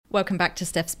Welcome back to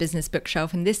Steph's Business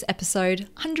Bookshelf. In this episode,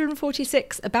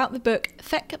 146, about the book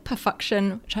Feck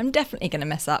Perfection, which I'm definitely going to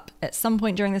mess up at some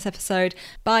point during this episode,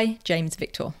 by James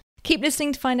Victor. Keep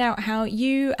listening to find out how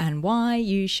you and why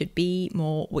you should be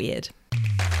more weird.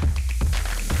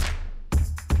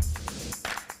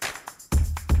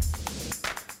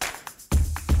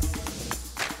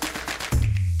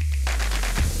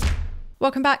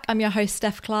 Welcome back, I'm your host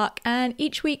Steph Clark, and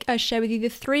each week I share with you the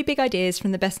 3 big ideas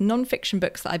from the best non-fiction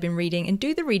books that I've been reading and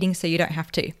do the reading so you don't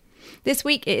have to. This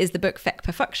week it is the book Feck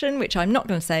Perfection, which I'm not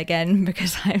going to say again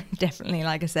because I'm definitely,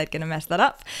 like I said, going to mess that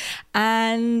up.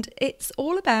 And it's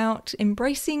all about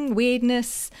embracing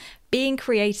weirdness, being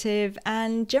creative,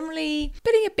 and generally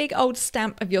putting a big old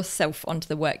stamp of yourself onto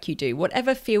the work you do.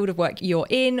 Whatever field of work you're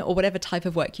in or whatever type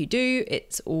of work you do,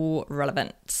 it's all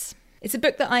relevant. It's a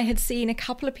book that I had seen a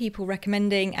couple of people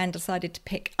recommending and decided to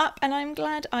pick up, and I'm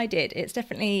glad I did. It's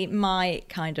definitely my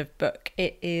kind of book.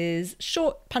 It is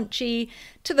short, punchy,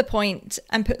 to the point,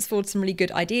 and puts forward some really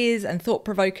good ideas and thought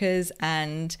provokers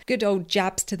and good old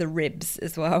jabs to the ribs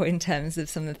as well in terms of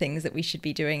some of the things that we should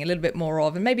be doing a little bit more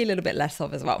of and maybe a little bit less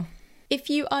of as well.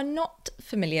 If you are not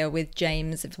familiar with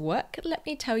James' work, let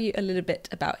me tell you a little bit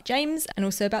about James and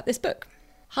also about this book.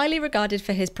 Highly regarded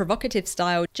for his provocative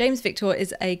style, James Victor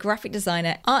is a graphic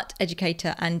designer, art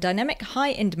educator, and dynamic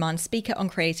high-in-demand speaker on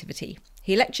creativity.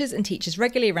 He lectures and teaches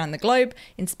regularly around the globe,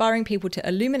 inspiring people to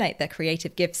illuminate their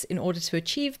creative gifts in order to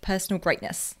achieve personal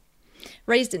greatness.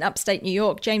 Raised in upstate New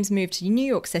York, James moved to New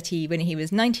York City when he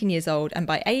was 19 years old, and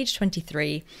by age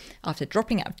 23, after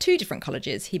dropping out of 2 different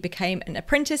colleges, he became an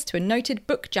apprentice to a noted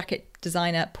book jacket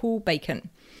designer, Paul Bacon.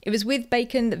 It was with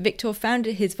Bacon that Victor found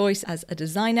his voice as a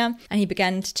designer, and he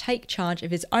began to take charge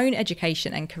of his own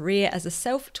education and career as a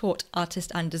self-taught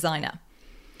artist and designer.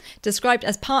 Described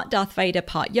as part Darth Vader,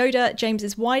 part Yoda, James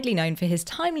is widely known for his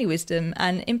timely wisdom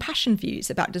and impassioned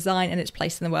views about design and its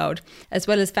place in the world. As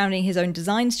well as founding his own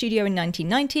design studio in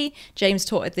 1990, James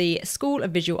taught at the School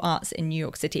of Visual Arts in New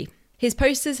York City. His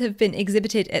posters have been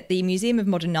exhibited at the Museum of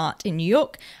Modern Art in New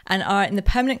York and are in the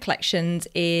permanent collections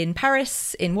in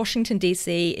Paris, in Washington,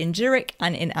 D.C., in Zurich,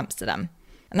 and in Amsterdam.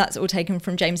 And that's all taken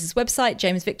from James's website,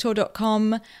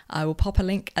 jamesvictor.com. I will pop a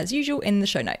link, as usual, in the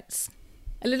show notes.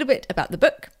 A little bit about the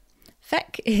book.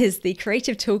 Feck is the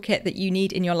creative toolkit that you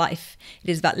need in your life.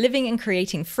 It is about living and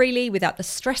creating freely without the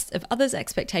stress of others'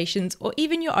 expectations or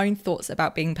even your own thoughts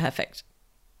about being perfect.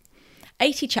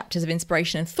 80 chapters of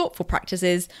inspiration and thoughtful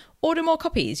practices. Order more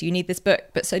copies. You need this book,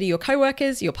 but so do your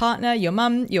co-workers, your partner, your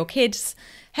mum, your kids.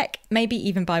 Heck, maybe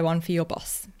even buy one for your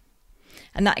boss.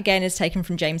 And that again is taken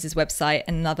from James's website,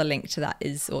 and another link to that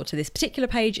to this particular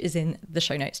page is in the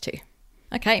show notes too.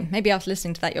 Okay, maybe after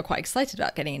listening to that you're quite excited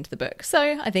about getting into the book,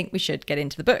 so I think we should get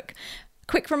into the book.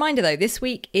 Quick reminder though, this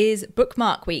week is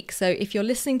Bookmark Week, so if you're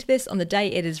listening to this on the day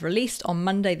it is released on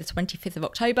Monday the 25th of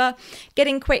October, get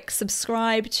in quick,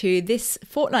 subscribe to this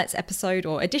fortnight's episode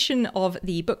or edition of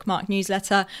the Bookmark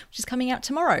newsletter, which is coming out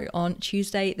tomorrow on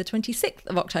Tuesday the 26th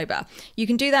of October. You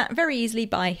can do that very easily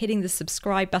by hitting the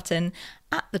subscribe button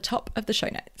at the top of the show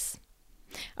notes.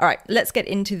 All right, let's get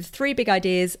into the 3 big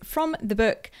ideas from the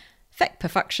book Feck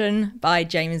Perfection by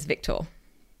James Victor.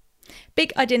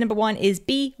 Big idea number 1 is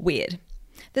be weird.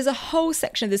 There's a whole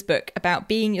section of this book about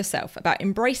being yourself, about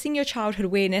embracing your childhood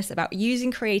weirdness, about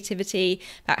using creativity,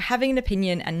 about having an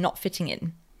opinion and not fitting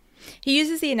in. He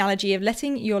uses the analogy of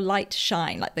letting your light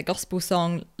shine, like the gospel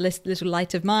song, "Little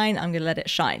light of mine, I'm going to let it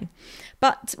shine."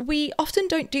 But we often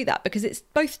don't do that because it's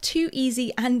both too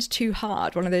easy and too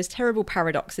hard, one of those terrible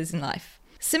paradoxes in life.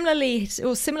 Similarly,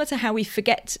 or similar to how we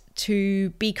forget to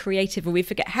be creative, or we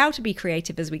forget how to be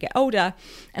creative as we get older,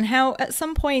 and how at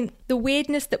some point the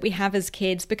weirdness that we have as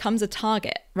kids becomes a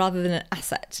target rather than an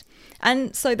asset.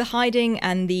 And so the hiding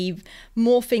and the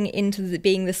morphing into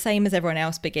being the same as everyone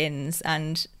else begins,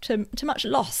 and to much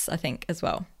loss, I think, as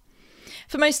well.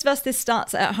 For most of us, this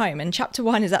starts at home, and chapter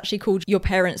 1 is actually called Your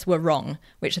Parents Were Wrong,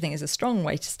 which I think is a strong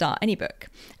way to start any book.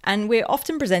 And we're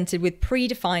often presented with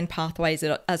predefined pathways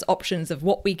as options of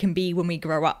what we can be when we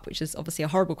grow up, which is obviously a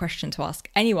horrible question to ask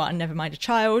anyone, never mind a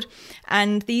child.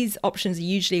 And these options are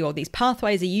usually, or these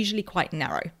pathways are usually quite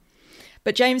narrow.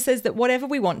 But James says that whatever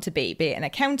we want to be it an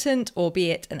accountant, or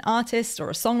be it an artist, or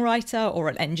a songwriter, or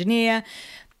an engineer,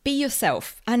 be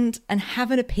yourself and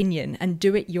have an opinion and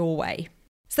do it your way.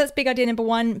 So that's big idea number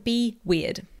 1, be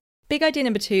weird. Big idea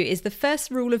number 2 is the first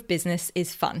rule of business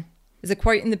is fun. There's a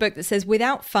quote in the book that says,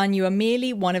 "Without fun, you are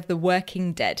merely one of the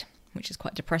working dead," which is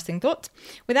quite a depressing thought.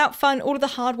 Without fun, all of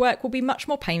the hard work will be much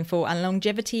more painful and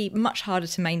longevity much harder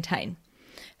to maintain.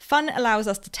 Fun allows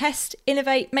us to test,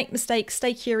 innovate, make mistakes,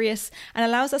 stay curious, and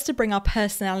allows us to bring our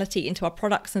personality into our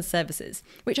products and services,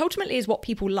 which ultimately is what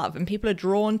people love, and people are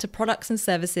drawn to products and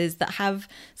services that have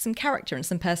some character and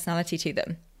some personality to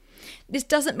them. This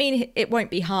doesn't mean it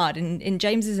won't be hard, and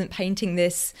James isn't painting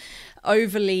this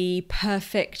overly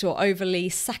perfect or overly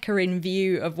saccharine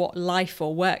view of what life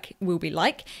or work will be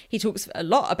like. He talks a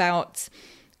lot about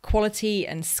quality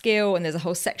and skill, and there's a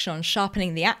whole section on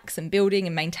sharpening the axe and building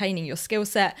and maintaining your skill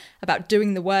set, about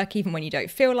doing the work even when you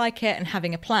don't feel like it, and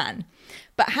having a plan.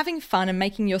 But having fun and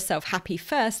making yourself happy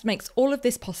first makes all of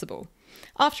this possible.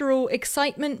 After all,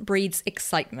 excitement breeds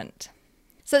excitement.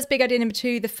 So that's big idea number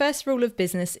 2. The first rule of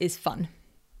business is fun.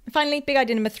 And finally, big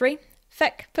idea number 3,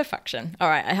 feck perfection. All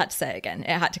right, I had to say it again. It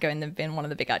had to go in one of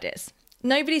the big ideas.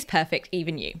 Nobody's perfect,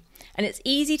 even you. And it's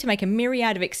easy to make a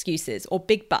myriad of excuses, or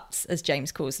big buts, as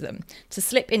James calls them, to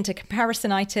slip into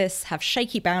comparisonitis, have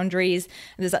shaky boundaries.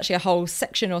 And there's actually a whole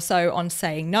section or so on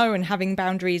saying no and having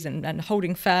boundaries and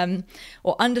holding firm,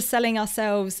 or underselling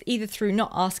ourselves, either through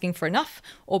not asking for enough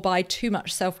or by too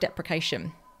much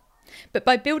self-deprecation. But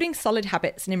by building solid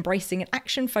habits and embracing an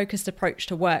action-focused approach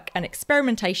to work and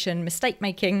experimentation,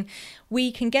 mistake-making,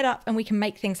 we can get up and we can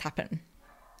make things happen.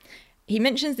 He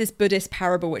mentions this Buddhist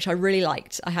parable, which I really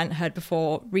liked. I hadn't heard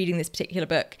before reading this particular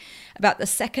book, about the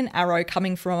second arrow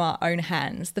coming from our own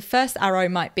hands. The first arrow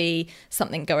might be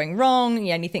something going wrong,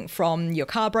 anything from your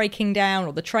car breaking down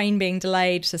or the train being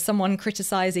delayed to someone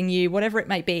criticizing you, whatever it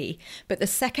may be. But the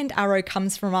second arrow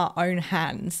comes from our own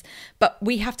hands. But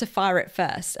we have to fire it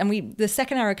first. And the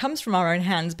second arrow comes from our own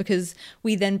hands because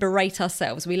we then berate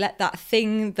ourselves. We let that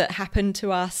thing that happened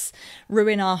to us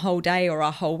ruin our whole day or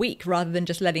our whole week, rather than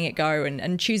just letting it go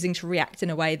and choosing to react in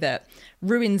a way that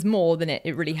ruins more than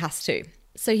it really has to.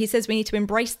 So he says we need to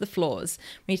embrace the flaws.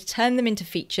 We need to turn them into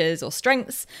features or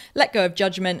strengths, let go of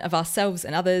judgment of ourselves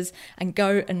and others, and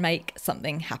go and make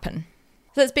something happen.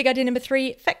 So that's big idea number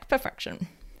 3, feck perfection.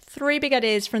 3 big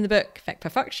ideas from the book Feck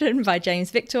Perfection by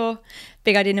James Victor.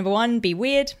 Big idea number 1, be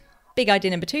weird. Big idea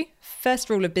number 2, first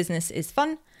rule of business is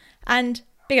fun. And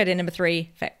big idea number 3,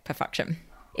 feck perfection.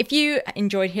 If you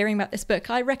enjoyed hearing about this book,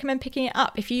 I recommend picking it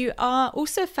up. If you are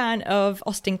also a fan of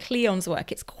Austin Kleon's work,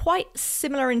 it's quite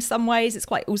similar in some ways. It's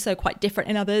also quite different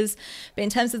in others. But in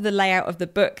terms of the layout of the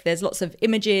book, there's lots of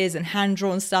images and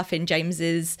hand-drawn stuff in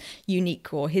James's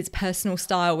unique or his personal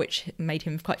style, which made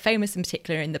him quite famous, in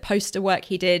particular in the poster work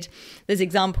he did. There's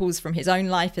examples from his own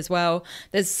life as well.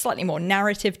 There's slightly more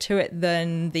narrative to it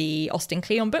than the Austin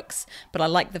Kleon books, but I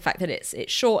like the fact that it's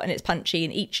short and it's punchy,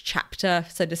 and each chapter,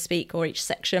 so to speak, or each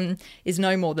section is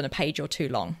no more than a page or 2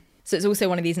 long. So it's also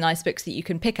one of these nice books that you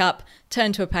can pick up,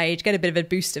 turn to a page, get a bit of a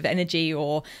boost of energy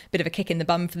or a bit of a kick in the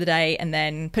bum for the day, and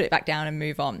then put it back down and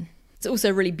move on. It's also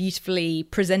a really beautifully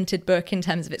presented book in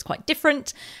terms of it's quite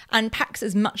different and packs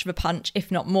as much of a punch,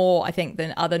 if not more, I think,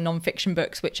 than other non-fiction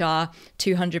books, which are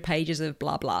 200 pages of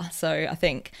blah, blah. So I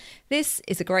think this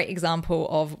is a great example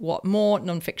of what more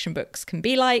non-fiction books can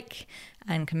be like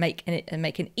and can make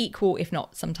an equal, if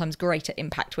not sometimes greater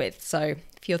impact with. So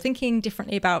if you're thinking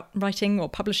differently about writing or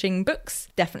publishing books,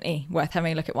 definitely worth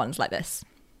having a look at ones like this.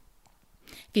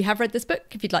 If you have read this book,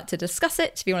 if you'd like to discuss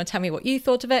it, if you want to tell me what you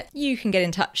thought of it, you can get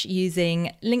in touch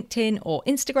using LinkedIn or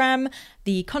Instagram.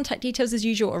 The contact details, as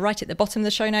usual, are right at the bottom of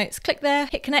the show notes. Click there,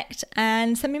 hit connect,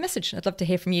 and send me a message. I'd love to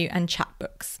hear from you and chat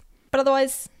books. But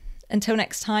otherwise, until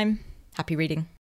next time, happy reading.